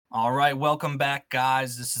All right, welcome back,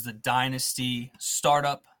 guys. This is the Dynasty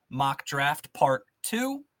Startup Mock Draft Part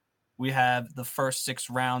 2. We have the first 6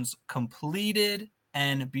 rounds completed.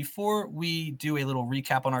 And before we do a little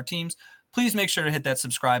recap on our teams, please make sure to hit that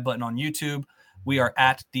subscribe button on YouTube. We are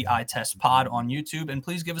at the Eye Test Pod on YouTube. And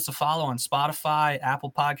please give us a follow on Spotify,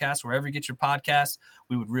 Apple Podcasts, wherever you get your podcasts.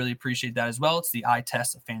 We would really appreciate that as well. It's the Eye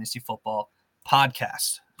Test Fantasy Football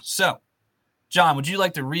Podcast. So, John, would you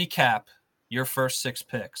like to recap your first 6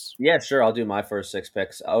 picks? Yeah, sure. I'll do my first 6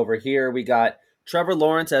 picks. Over here, we got Trevor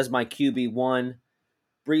Lawrence as my QB1,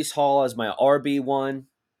 Breece Hall as my RB1,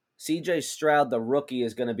 CJ Stroud, the rookie,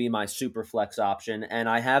 is going to be my super flex option, and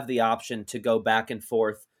I have the option to go back and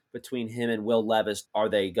forth between him and Will Levis. Are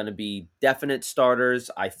they going to be definite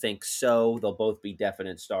starters? I think so. They'll both be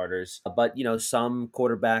definite starters. But, some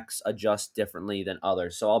quarterbacks adjust differently than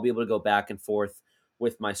others. So I'll be able to go back and forth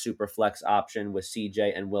with my super flex option with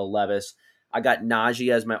CJ and Will Levis. I got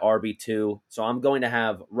Najee as my RB2. So I'm going to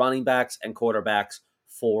have running backs and quarterbacks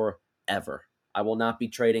forever. I will not be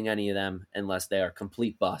trading any of them unless they are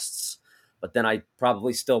complete busts. But then I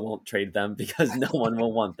probably still won't trade them because no one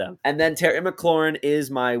will want them. And then Terry McLaurin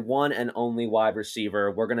is my one and only wide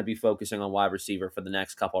receiver. We're going to be focusing on wide receiver for the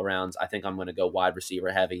next couple rounds. I think I'm going to go wide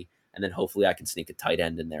receiver heavy, and then hopefully I can sneak a tight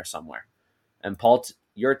end in there somewhere. And Paul,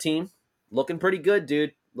 your team, looking pretty good,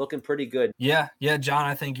 dude. Looking pretty good. Yeah, John,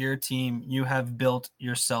 I think your team, you have built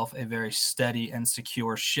yourself a very steady and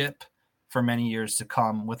secure ship for many years to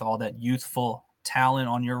come with all that youthful talent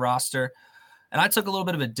on your roster. And I took a little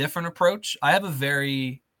bit of a different approach. I have a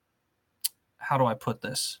very, how do I put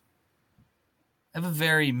this? I have a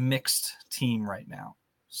very mixed team right now.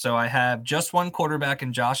 So I have just one quarterback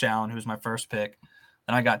in Josh Allen, who's my first pick.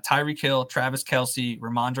 Then I got Tyreek Hill, Travis Kelce,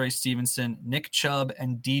 Ramondre Stevenson, Nick Chubb,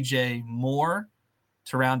 and DJ Moore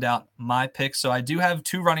to round out my picks. So I do have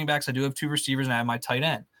 2 running backs, I do have 2 receivers, and I have my tight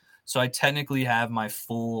end. So I technically have my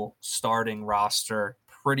full starting roster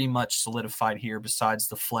pretty much solidified here besides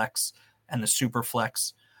the flex and the super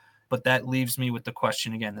flex. But that leaves me with the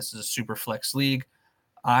question again. This is a super flex league.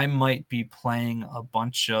 I might be playing a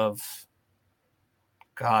bunch of,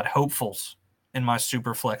 hopefuls in my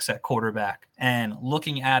super flex at quarterback. And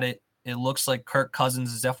looking at it, it looks like Kirk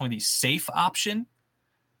Cousins is definitely the safe option.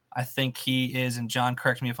 I think he is, and John,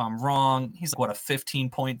 correct me if I'm wrong, he's like, a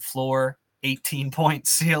 15-point floor, 18-point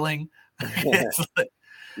ceiling.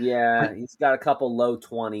 Yeah, he's got a couple low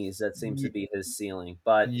 20s. That seems to be his ceiling,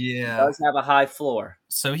 but he does have a high floor.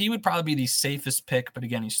 So he would probably be the safest pick, but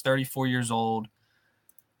again, he's 34 years old.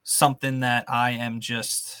 Something that I am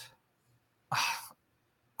just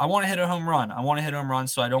I want to hit a home run.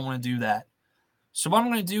 So I don't want to do that. So what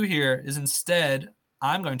I'm going to do here is instead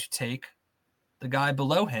I'm going to take the guy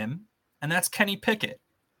below him, and that's Kenny Pickett.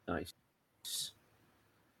 Nice.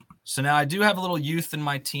 So now I do have a little youth in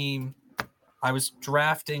my team. I was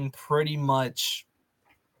drafting pretty much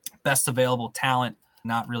best available talent,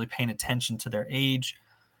 not really paying attention to their age.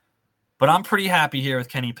 But I'm pretty happy here with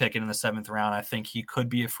Kenny Pickett in the 7th round. I think he could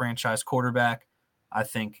be a franchise quarterback. I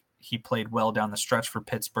think he played well down the stretch for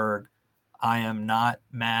Pittsburgh. I am not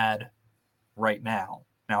mad right now.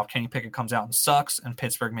 Now, if Kenny Pickett comes out and sucks and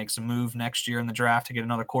Pittsburgh makes a move next year in the draft to get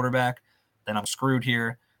another quarterback, then I'm screwed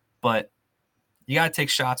here. But you got to take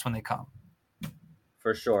shots when they come.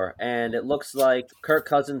 For sure. And it looks like Kirk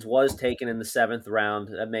Cousins was taken in the 7th round.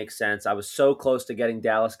 That makes sense. I was so close to getting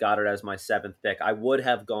Dallas Goedert as my 7th pick. I would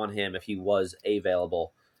have gone him if he was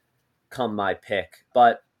available come my pick.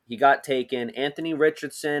 But he got taken. Anthony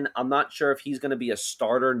Richardson, I'm not sure if he's going to be a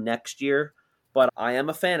starter next year. But I am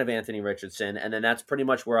a fan of Anthony Richardson, and then that's pretty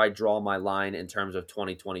much where I draw my line in terms of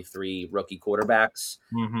 2023 rookie quarterbacks.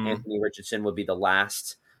 Mm-hmm. Anthony Richardson would be the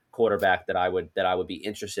last quarterback that I would be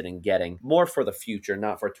interested in getting, more for the future,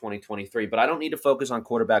 not for 2023. But I don't need to focus on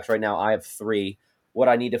quarterbacks right now. I have 3. What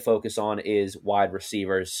I need to focus on is wide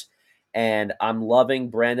receivers, and I'm loving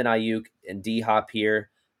Brandon Ayuk and D-Hop here.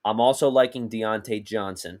 I'm also liking Deontay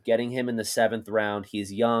Johnson. Getting him in the 7th round.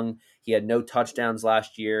 He's young. He had no touchdowns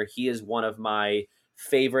last year. He is one of my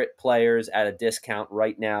favorite players at a discount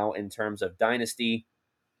right now in terms of Dynasty.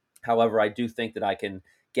 However, I do think that I can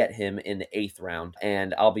get him in the 8th round.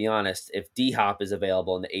 And I'll be honest, if D-Hop is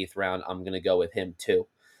available in the 8th round, I'm going to go with him too.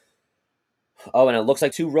 Oh, and it looks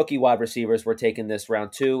like 2 rookie wide receivers were taken this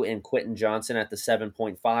round too, and Quentin Johnson at the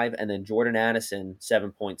 7.5, and then Jordan Addison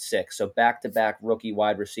 7.6. So back-to-back rookie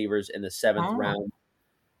wide receivers in the 7th round.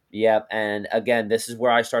 Yep, and again, this is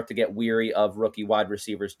where I start to get weary of rookie wide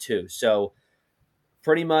receivers too. So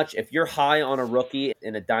pretty much, if you're high on a rookie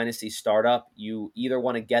in a dynasty startup, you either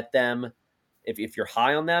want to get them. If you're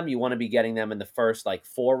high on them, you want to be getting them in the first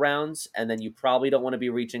 4 rounds, and then you probably don't want to be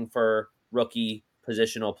reaching for rookie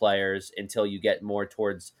positional players until you get more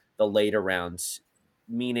towards the later rounds,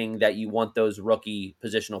 meaning that you want those rookie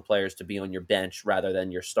positional players to be on your bench rather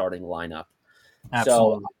than your starting lineup. So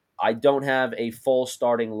Absolutely. I don't have a full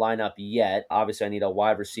starting lineup yet. Obviously, I need a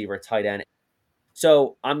wide receiver, tight end.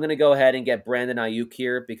 So I'm going to go ahead and get Brandon Ayuk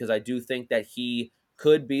here because I do think that he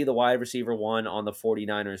could be the wide receiver one on the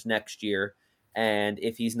 49ers next year. And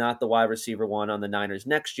if he's not the wide receiver one on the Niners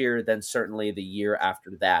next year, then certainly the year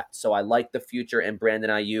after that. So I like the future in Brandon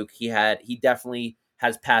Ayuk. He definitely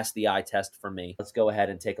has passed the eye test for me. Let's go ahead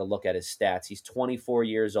and take a look at his stats. He's 24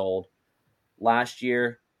 years old. Last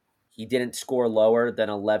year, he didn't score lower than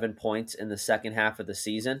 11 points in the second half of the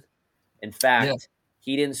season. In Yeah. fact,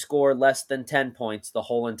 he didn't score less than 10 points the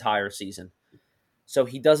whole entire season. So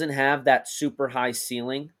he doesn't have that super high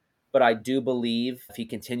ceiling, but I do believe if he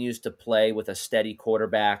continues to play with a steady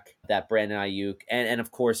quarterback, that Brandon Ayuk, and of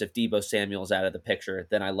course, if Deebo Samuel's out of the picture,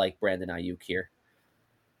 then I like Brandon Ayuk here.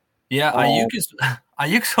 Yeah, Um,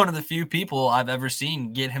 Ayuk's one of the few people I've ever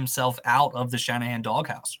seen get himself out of the Shanahan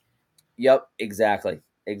doghouse. Yep, exactly.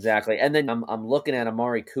 Exactly. And then I'm looking at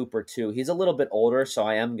Amari Cooper too. He's a little bit older, so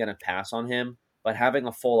I am going to pass on him. But having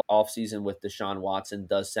a full offseason with Deshaun Watson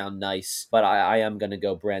does sound nice. But I am going to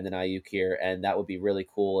go Brandon Ayuk here, and that would be really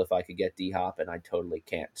cool if I could get D-Hop, and I totally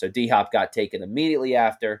can't. So D-Hop got taken immediately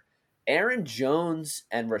after. Aaron Jones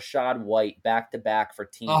and Rashad White back-to-back for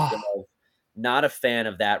Team Oh, 12. Not a fan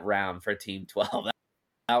of that round for Team 12.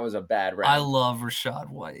 That was a bad I round. love Rashad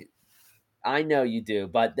White. I know you do,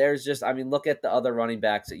 but there's just, I mean, look at the other running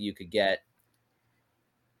backs that you could get.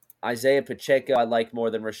 Isaiah Pacheco, I like more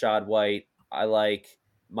than Rashad White. I like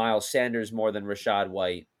Miles Sanders more than Rashad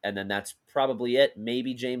White. And then that's probably it.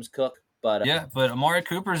 Maybe James Cook. But Yeah, but Amari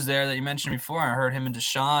Cooper's there that you mentioned before. I heard him and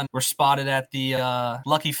Deshaun were spotted at the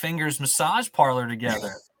Lucky Fingers massage parlor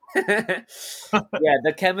together. yeah,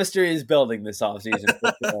 the chemistry is building this offseason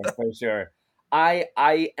for sure. For sure.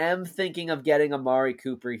 I am thinking of getting Amari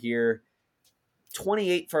Cooper here.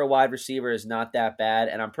 28 for a wide receiver is not that bad,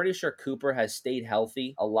 and I'm pretty sure Cooper has stayed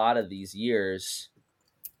healthy a lot of these years.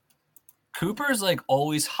 Cooper's like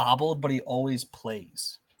always hobbled, but he always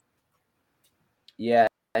plays. Yeah,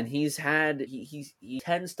 and he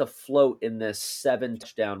tends to float in this 7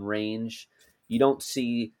 touchdown range. You don't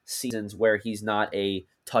see seasons where he's not a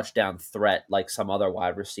touchdown threat like some other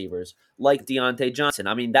wide receivers, like Deontay Johnson.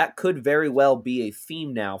 I mean, that could very well be a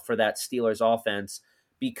theme now for that Steelers offense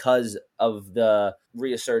because of the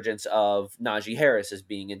resurgence of Najee Harris as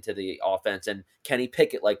being into the offense, and Kenny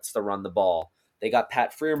Pickett likes to run the ball. They got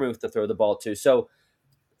Pat Freiermuth to throw the ball to. So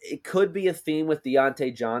it could be a theme with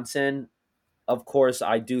Deontay Johnson. Of course,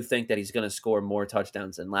 I do think that he's going to score more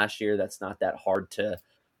touchdowns than last year. That's not that hard to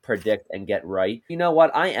predict and get right. You know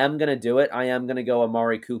what? I am going to do it. I am going to go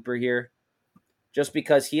Amari Cooper here just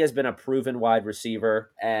because he has been a proven wide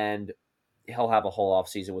receiver and he'll have a whole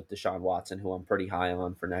offseason with Deshaun Watson, who I'm pretty high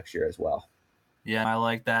on for next year as well. Yeah, I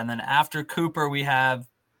like that. And then after Cooper, we have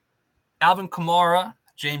Alvin Kamara,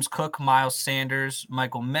 James Cook, Miles Sanders,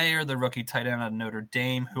 Michael Mayer, the rookie tight end of Notre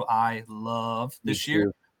Dame, who I love Me this year.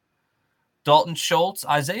 too. Dalton Schultz,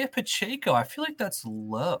 Isaiah Pacheco. I feel like that's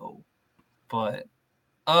low, but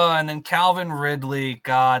and then Calvin Ridley.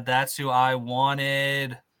 God, that's who I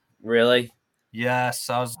wanted. Really? Yes,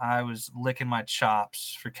 I was licking my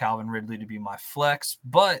chops for Calvin Ridley to be my flex,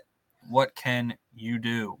 but what can you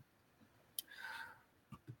do?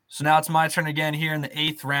 So now it's my turn again here in the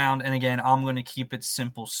 8th round, and again, I'm going to keep it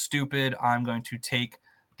simple, stupid. I'm going to take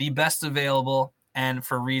the best available, and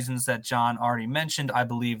for reasons that John already mentioned, I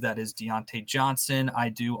believe that is Deontay Johnson. I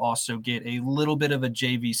do also get a little bit of a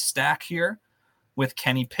JV stack here with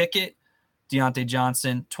Kenny Pickett. Deontay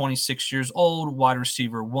Johnson, 26 years old, wide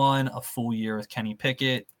receiver 1, a full year with Kenny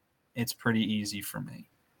Pickett. It's pretty easy for me.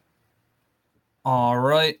 All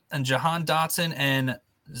right. And Jahan Dotson and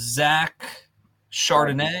Zach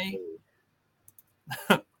Chardonnay.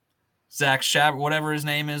 Zach Shab, whatever his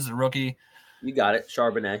name is, the rookie. You got it.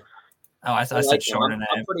 Charbonnet. Oh, I I said like him. I'm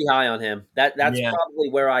Chardonnay. pretty high on him. That's Yeah. probably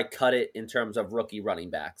where I cut it in terms of rookie running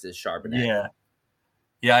backs is Charbonnet. Yeah.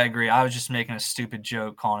 Yeah, I agree. I was just making a stupid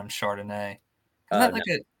joke calling him Chardonnay. No.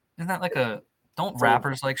 Isn't that like a don't For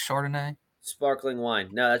rappers like Chardonnay? sparkling wine.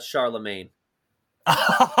 No, that's Charlemagne.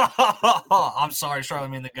 I'm sorry,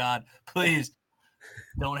 Charlemagne the God. Please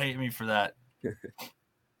don't hate me for that.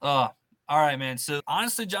 All right, man. So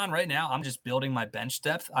honestly, John, right now I'm just building my bench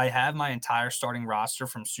depth. I have my entire starting roster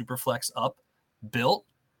from Superflex up built.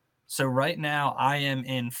 So right now I am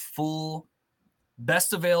in full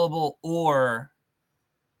best available or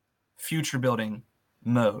future building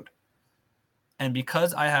mode. And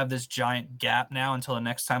because I have this giant gap now until the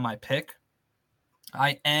next time I pick,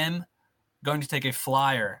 I am going to take a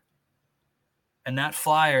flyer. And that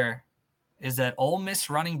flyer is that Ole Miss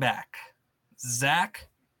running back, Zach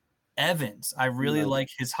Evans. I really like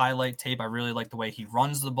his highlight tape. I really like the way he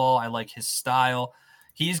runs the ball. I like his style.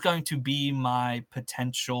 He's going to be my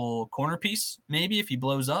potential corner piece, maybe, if he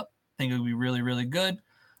blows up. I think it would be really, really good.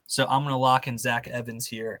 So I'm going to lock in Zach Evans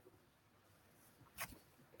here.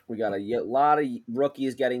 We got a lot of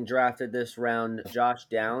rookies getting drafted this round. Josh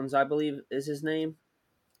Downs, I believe, is his name.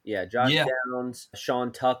 Yeah, Josh Downs,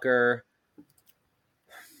 Sean Tucker.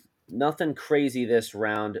 Nothing crazy this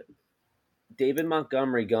round. David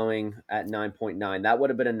Montgomery going at 9.9. That would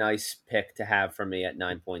have been a nice pick to have for me at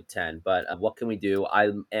 9.10. But what can we do?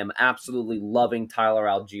 I am absolutely loving Tyler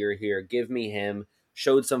Algier here. Give me him.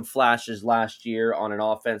 Showed some flashes last year on an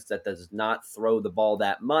offense that does not throw the ball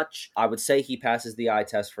that much. I would say he passes the eye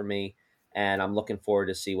test for me, and I'm looking forward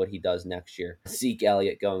to see what he does next year. Zeke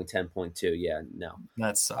Elliott going 10.2. Yeah, no.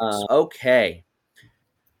 That sucks. Okay.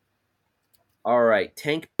 All right,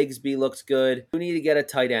 Tank Bigsby looks good. We need to get a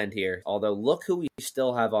tight end here. Although, look who we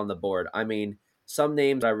still have on the board. I mean, some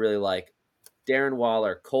names I really like. Darren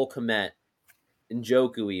Waller, Cole Kmet,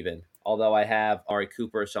 Njoku even. Although I have Amari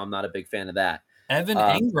Cooper, so I'm not a big fan of that. Evan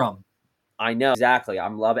Ingram. I know, exactly.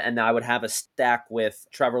 I'm loving it. And I would have a stack with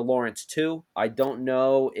Trevor Lawrence, too. I don't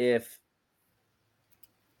know if...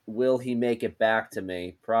 Will he make it back to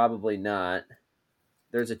me? Probably not.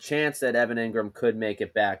 There's a chance that Evan Ingram could make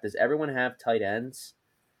it back. Does everyone have tight ends?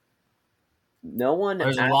 No one.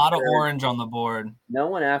 There's a lot of orange on the board. No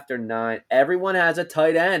one after 9. Everyone has a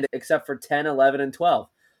tight end except for 10, 11, and 12.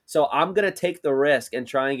 So I'm going to take the risk and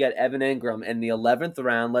try and get Evan Ingram in the 11th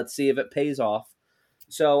round. Let's see if it pays off.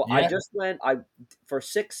 So I just went for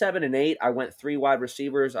 6, 7, and 8. I went 3 wide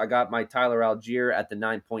receivers. I got my Tyler Algier at the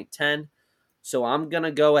 9.10. So I'm going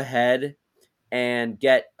to go ahead and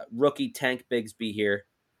get rookie Tank Bigsby here.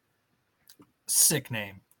 Sick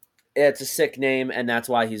name. It's a sick name, and that's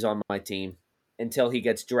why he's on my team. Until he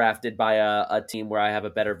gets drafted by a team where I have a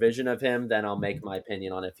better vision of him, then I'll make my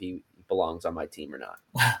opinion on if he belongs on my team or not.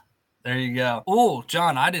 There you go. Oh,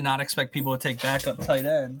 John, I did not expect people to take backup tight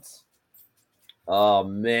ends. Oh,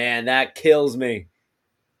 man, that kills me.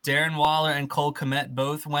 Darren Waller and Cole Kmet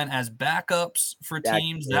both went as backups for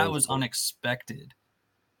teams. That was unexpected.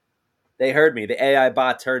 They heard me. The AI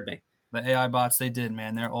bots heard me. The AI bots, they did,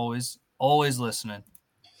 man. They're always listening.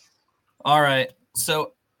 All right.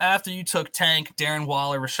 So after you took Tank, Darren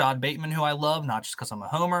Waller, Rashad Bateman, who I love, not just because I'm a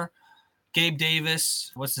homer, Gabe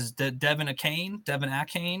Davis, what's his, Devin Akane?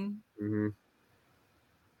 Mm-hmm.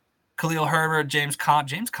 Khalil Herbert, James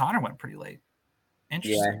Conner went pretty late.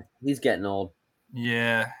 Interesting. Yeah, he's getting old.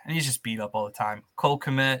 Yeah, and he's just beat up all the time. Cole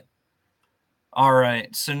Kmet. All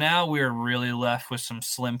right, so now we're really left with some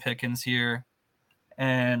slim pickings here.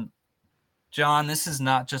 And, John, this is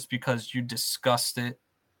not just because you discussed it.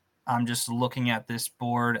 I'm just looking at this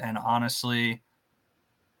board, and honestly,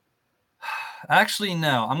 actually,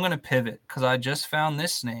 no, I'm going to pivot because I just found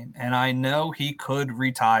this name, and I know he could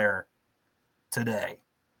retire today.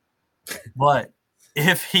 But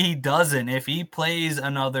if he doesn't, if he plays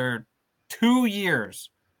another 2 years,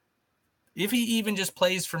 if he even just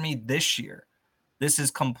plays for me this year, this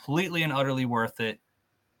is completely and utterly worth it.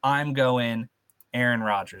 I'm going Aaron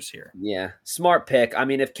Rodgers here. Yeah, smart pick. I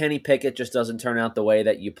mean, if Kenny Pickett just doesn't turn out the way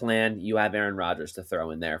that you planned, you have Aaron Rodgers to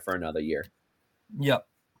throw in there for another year. Yep.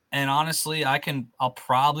 And honestly, I'll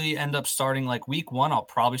probably end up starting like week 1. I'll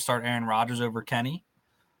probably start Aaron Rodgers over Kenny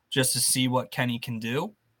just to see what Kenny can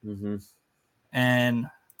do. Mm-hmm. And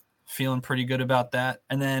feeling pretty good about that.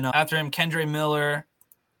 And then after him, Kendre Miller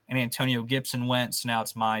and Antonio Gibson went. So now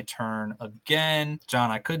it's my turn again.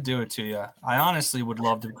 John, I could do it to you. I honestly would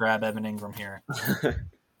love to grab Evan Ingram here.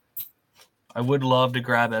 I would love to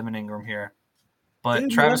grab Evan Ingram here. But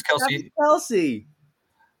Dude, Travis Kelce. Travis Kelce.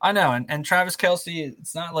 I know. And Travis Kelce,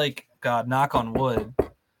 it's not like, God, knock on wood,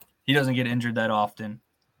 he doesn't get injured that often.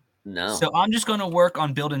 No. So I'm just going to work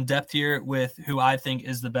on building depth here with who I think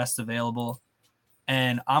is the best available.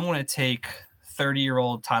 And I'm going to take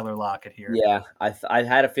 30-year-old Tyler Lockett here. Yeah, I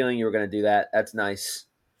had a feeling you were going to do that. That's nice.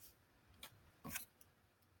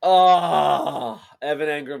 Oh, Evan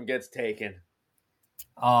Ingram gets taken.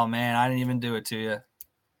 Oh, man, I didn't even do it to you.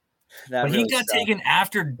 But really he got taken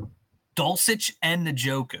after Dulcich and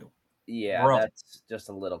Njoku. Yeah, that's just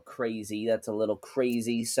a little crazy. That's a little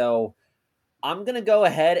crazy. So I'm going to go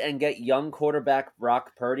ahead and get young quarterback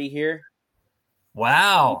Brock Purdy here.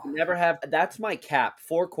 Wow. Never have. That's my cap.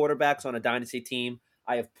 4 quarterbacks on a dynasty team.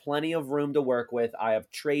 I have plenty of room to work with. I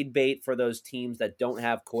have trade bait for those teams that don't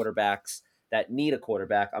have quarterbacks, that need a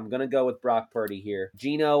quarterback. I'm going to go with Brock Purdy here.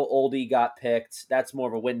 Geno Oldie got picked. That's more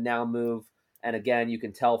of a win now move. And again, you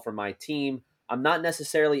can tell from my team, I'm not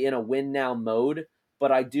necessarily in a win now mode,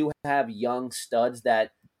 but I do have young studs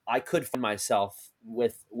that I could find myself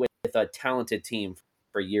with a talented team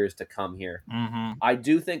for years to come here. Mm-hmm. I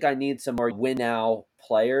do think I need some more win now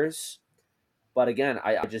players, but again,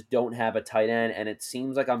 I just don't have a tight end, and it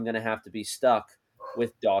seems like I'm going to have to be stuck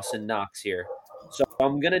with Dawson Knox here. So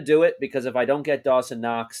I'm going to do it because if I don't get Dawson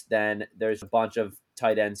Knox, then there's a bunch of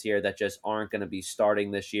tight ends here that just aren't going to be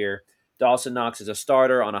starting this year. Dawson Knox is a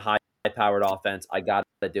starter on a high-powered offense. I got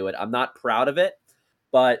to do it. I'm not proud of it,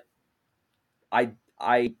 but I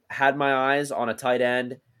had my eyes on a tight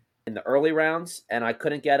end in the early rounds, and I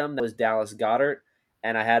couldn't get him. That was Dallas Goedert.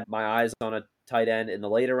 And I had my eyes on a tight end in the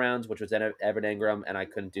later rounds, which was Evan Ingram, and I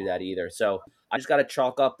couldn't do that either. So I just got to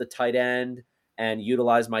chalk up the tight end and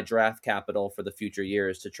utilize my draft capital for the future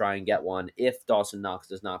years to try and get one if Dawson Knox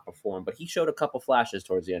does not perform. But he showed a couple flashes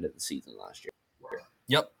towards the end of the season last year.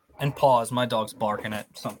 Yep. And pause. My dog's barking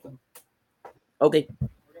at something. Okay.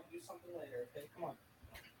 We're going to do something later, okay? Come on.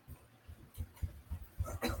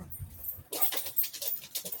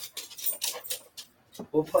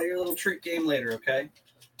 We'll play your little treat game later, okay?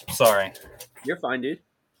 Sorry. You're fine, dude.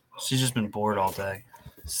 She's just been bored all day.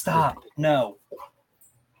 Stop. No.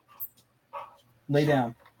 Lay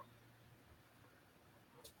down.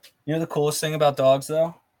 You know the coolest thing about dogs,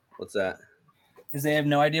 though? What's that? Is they have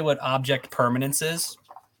no idea what object permanence is.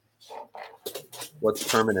 What's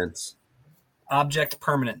permanence? Object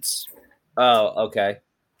permanence. Oh, okay.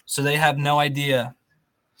 So they have no idea.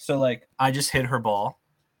 So, like, I just hit her ball.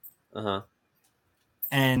 Uh-huh.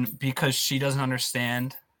 And because she doesn't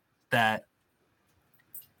understand that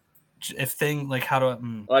if thing, like, how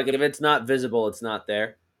to... Like, if it's not visible, it's not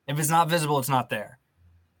there. If it's not visible, it's not there.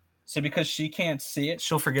 So because she can't see it,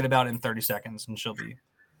 she'll forget about it in 30 seconds and she'll be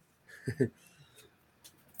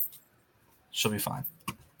fine.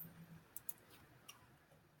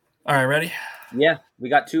 All right, ready? Yeah, we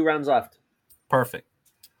got 2 rounds left. Perfect.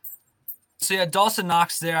 So yeah, Dawson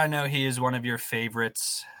Knox there. I know he is one of your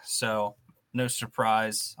favorites, so no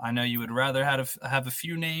surprise. I know you would rather have a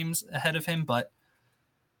few names ahead of him, but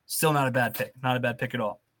still not a bad pick. Not a bad pick at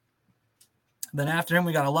all. Then after him,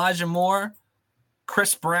 we got Elijah Moore,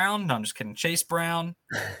 Chris Brown. No, I'm just kidding. Chase Brown,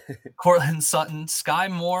 Cortland Sutton, Sky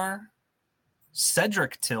Moore,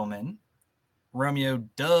 Cedric Tillman, Romeo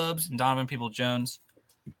Dubs, and Donovan Peoples-Jones.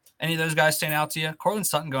 Any of those guys stand out to you? Cortland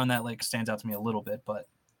Sutton going that lake stands out to me a little bit, but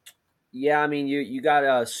yeah, I mean, you got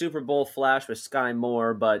a Super Bowl flash with Sky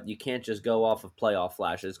Moore, but you can't just go off of playoff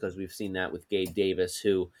flashes because we've seen that with Gabe Davis,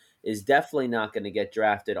 who is definitely not going to get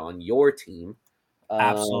drafted on your team.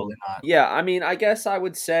 Absolutely not. Yeah, I mean, I guess I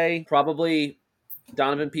would say probably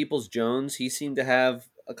Donovan Peoples-Jones. He seemed to have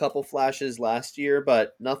a couple flashes last year,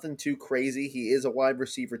 but nothing too crazy. He is a wide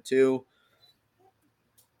receiver too.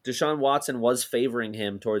 Deshaun Watson was favoring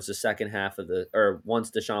him towards the second half once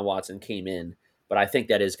Deshaun Watson came in, but I think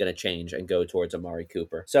that is going to change and go towards Amari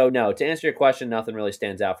Cooper. So no, to answer your question, nothing really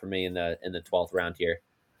stands out for me in the 12th round here.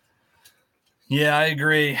 Yeah, I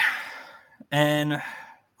agree. And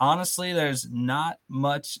honestly, there's not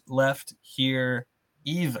much left here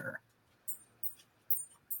either.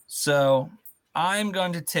 So I'm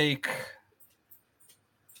going to take,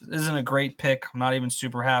 this isn't a great pick. I'm not even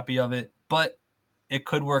super happy of it, but it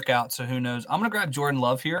could work out. So who knows? I'm going to grab Jordan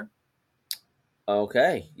Love here.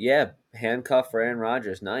 Okay. Yeah. Handcuff for Aaron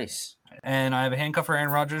Rodgers. Nice. And I have a handcuff for Aaron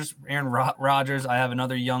Rodgers. I have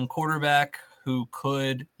another young quarterback who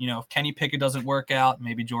could, if Kenny Pickett doesn't work out,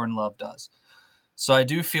 maybe Jordan Love does. So I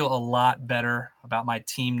do feel a lot better about my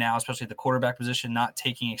team now, especially the quarterback position, not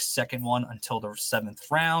taking a second one until the 7th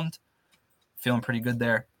round. Feeling pretty good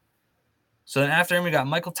there. So then after him, we got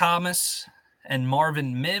Michael Thomas and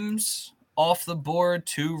Marvin Mims off the board.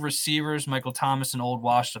 2 receivers, Michael Thomas, an old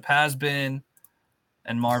washed-up has-been,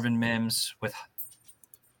 and Marvin Mims with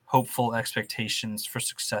hopeful expectations for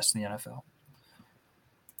success in the NFL.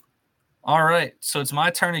 All right, so it's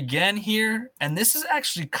my turn again here, and this is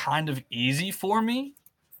actually kind of easy for me.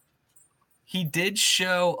 He did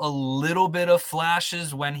show a little bit of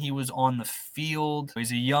flashes when he was on the field.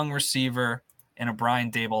 He's a young receiver in a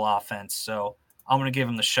Brian Dable offense, so I'm going to give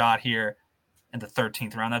him the shot here in the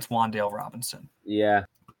 13th round. That's Wan'Dale Robinson. Yeah.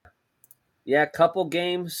 Yeah, couple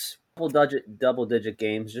games, double-digit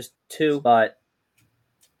games, just 2, but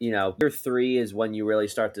year 3 is when you really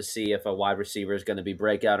start to see if a wide receiver is going to be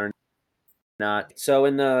breakout or not. So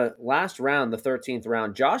in the last round, the 13th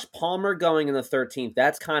round, Josh Palmer going in the 13th,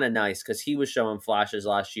 that's kind of nice because he was showing flashes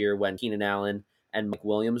last year when Keenan Allen and Mike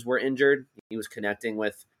Williams were injured. He was connecting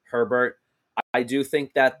with Herbert. I do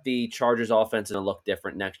think that the Chargers offense is going to look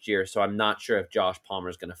different next year, so I'm not sure if Josh Palmer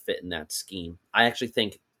is going to fit in that scheme. I actually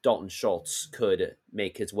think Dalton Schultz could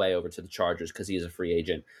make his way over to the Chargers because he is a free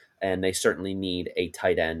agent, and they certainly need a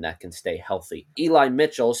tight end that can stay healthy. Eli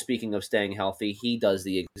Mitchell, speaking of staying healthy, he does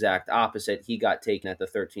the exact opposite. He got taken at the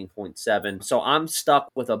 13.7. So I'm stuck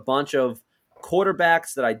with a bunch of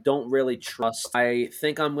quarterbacks that I don't really trust. I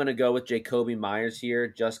think I'm going to go with Jacoby Myers here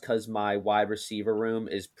just because my wide receiver room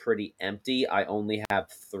is pretty empty. I only have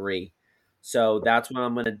 3. So that's what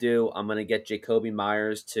I'm going to do. I'm going to get Jacoby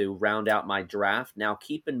Myers to round out my draft. Now,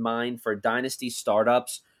 keep in mind for Dynasty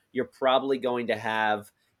startups, you're probably going to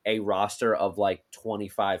have a roster of like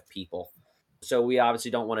 25 people. So we obviously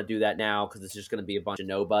don't want to do that now because it's just going to be a bunch of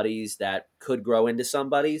nobodies that could grow into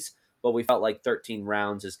somebodies. But we felt like 13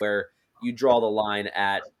 rounds is where you draw the line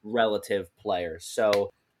at relative players.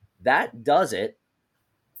 So that does it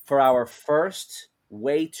for our first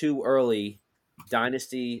way too early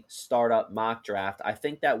Dynasty startup mock draft. I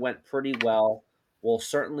think that went pretty well. We'll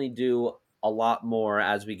certainly do a lot more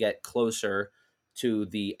as we get closer to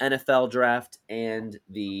the NFL draft and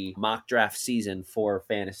the mock draft season for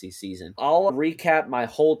fantasy season. I'll recap my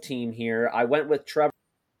whole team here. I went with Trevor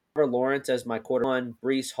Lawrence as my quarter one,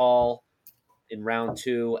 Breece Hall in round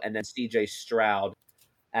 2, and then CJ Stroud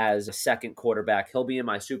as a second quarterback. He'll be in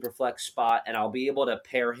my super flex spot, and I'll be able to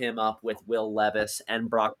pair him up with Will Levis and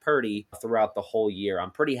Brock Purdy throughout the whole year.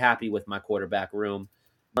 I'm pretty happy with my quarterback room.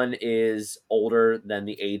 One is older than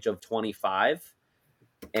the age of 25,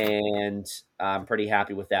 and I'm pretty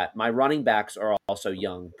happy with that. My running backs are also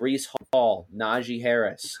young. Breece Hall, Najee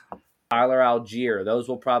Harris, Tyler Algier. Those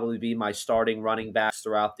will probably be my starting running backs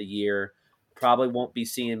throughout the year. Probably won't be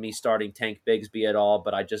seeing me starting Tank Bigsby at all,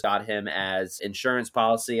 but I just got him as insurance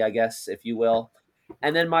policy, I guess, if you will.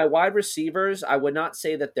 And then my wide receivers, I would not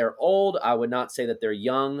say that they're old. I would not say that they're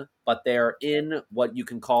young, but they're in what you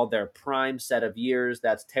can call their prime set of years.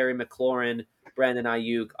 That's Terry McLaurin, Brandon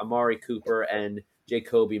Ayuk, Amari Cooper, and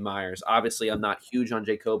Jacoby Myers. Obviously, I'm not huge on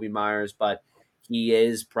Jacoby Myers, but he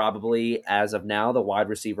is probably, as of now, the wide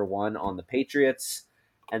receiver 1 on the Patriots.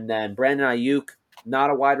 And then Brandon Ayuk,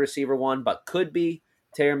 not a wide receiver 1, but could be.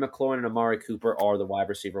 Terry McLaurin and Amari Cooper are the wide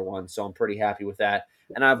receiver 1, so I'm pretty happy with that.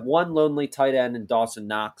 And I have one lonely tight end in Dawson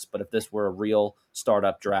Knox, but if this were a real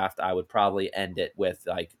startup draft, I would probably end it with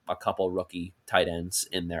like a couple rookie tight ends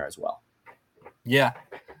in there as well. Yeah.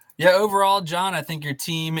 Yeah, overall, John, I think your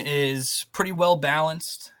team is pretty well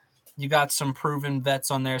balanced. You got some proven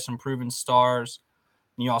vets on there, some proven stars.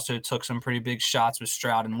 You also took some pretty big shots with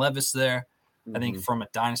Stroud and Levis there. I think from a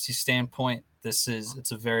dynasty standpoint, it's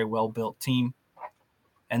a very well-built team.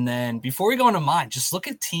 And then before we go into mine, just look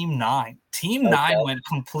at Team 9. Team 9 went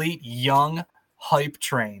complete young hype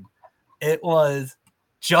train. It was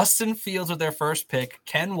Justin Fields with their first pick,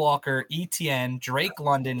 Ken Walker, ETN, Drake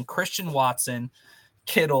London, Christian Watson,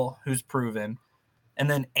 Kittle, who's proven, and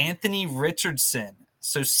then Anthony Richardson.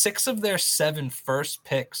 So 6 of their 7 first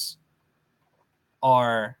picks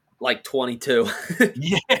are like 22.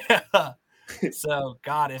 Yeah. So,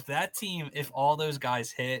 God, if all those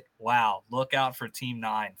guys hit, wow, look out for Team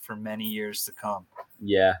 9 for many years to come.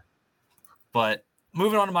 Yeah. But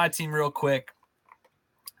moving on to my team real quick,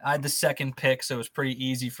 I had the second pick, so it was pretty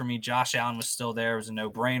easy for me. Josh Allen was still there. It was a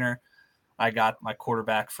no-brainer. I got my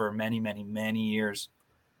quarterback for many, many, many years.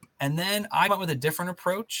 And then I went with a different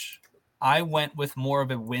approach. I went with more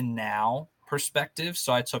of a win-now perspective.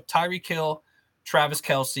 So I took Tyreek Hill, Travis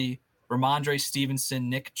Kelce, Ramondre Stevenson,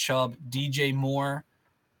 Nick Chubb, DJ Moore.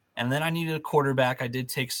 And then I needed a quarterback. I did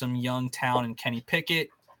take some young talent in Kenny Pickett,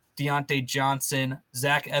 Deontay Johnson,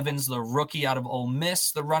 Zach Evans, the rookie out of Ole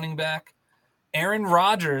Miss, the running back. Aaron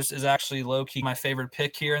Rodgers is actually low-key my favorite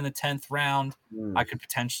pick here in the 10th round. I could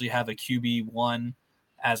potentially have a QB1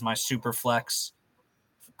 as my super flex,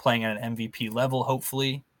 playing at an MVP level,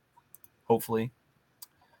 hopefully.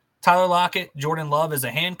 Tyler Lockett, Jordan Love as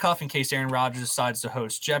a handcuff in case Aaron Rodgers decides to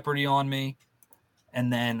host Jeopardy on me.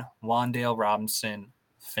 And then Wan'Dale Robinson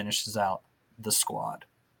finishes out the squad.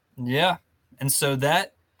 Yeah. And so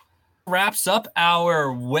that wraps up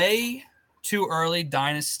our way too early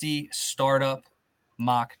Dynasty startup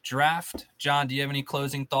mock draft. John, do you have any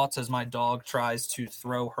closing thoughts as my dog tries to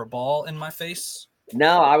throw her ball in my face?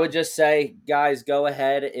 No, I would just say, guys, go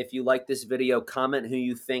ahead. If you like this video, comment who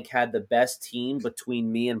you think had the best team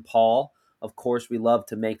between me and Paul. Of course, we love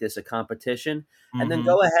to make this a competition. And then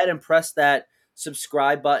go ahead and press that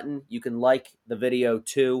subscribe button. You can like the video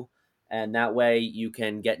too. And that way you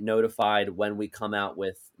can get notified when we come out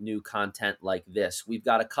with new content like this. We've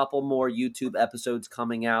got a couple more YouTube episodes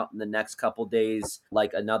coming out in the next couple days,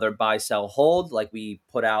 like another buy, sell, hold, like we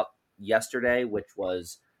put out yesterday, which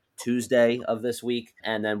was Tuesday of this week.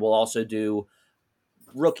 And then we'll also do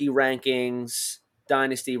rookie rankings,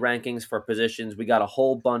 Dynasty rankings for positions. We got a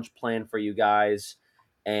whole bunch planned for you guys,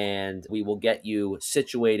 and we will get you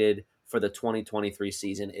situated for the 2023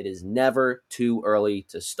 season. It is never too early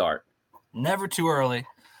to start. Never too early.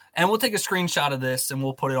 And we'll take a screenshot of this and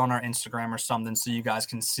we'll put it on our Instagram or something so you guys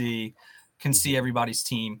can see everybody's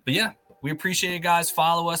team. But yeah, we appreciate it, guys.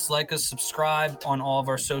 Follow us, like us, subscribe on all of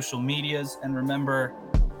our social medias, and remember,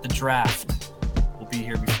 the draft will be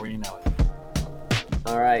here before you know it.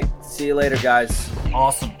 All right. See you later, guys.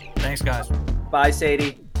 Awesome. Thanks, guys. Bye,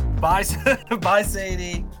 Sadie. Bye,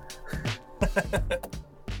 Sadie.